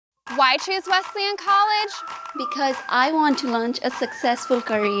Why choose Wesleyan College? Because I want to launch a successful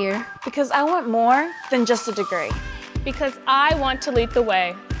career. Because I want more than just a degree. Because I want to lead the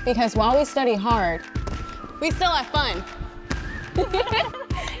way. Because while we study hard, we still have fun.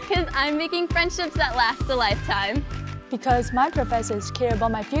 Because I'm making friendships that last a lifetime. Because my professors care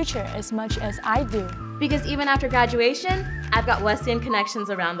about my future as much as I do. Because even after graduation, I've got Wesleyan connections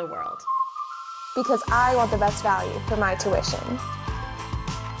around the world. Because I want the best value for my tuition.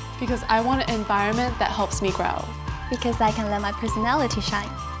 Because I want an environment that helps me grow. Because I can let my personality shine.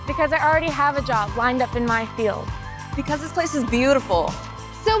 Because I already have a job lined up in my field. Because this place is beautiful.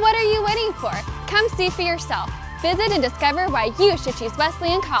 So what are you waiting for? Come see for yourself. Visit and discover why you should choose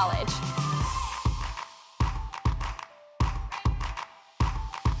Wesleyan College.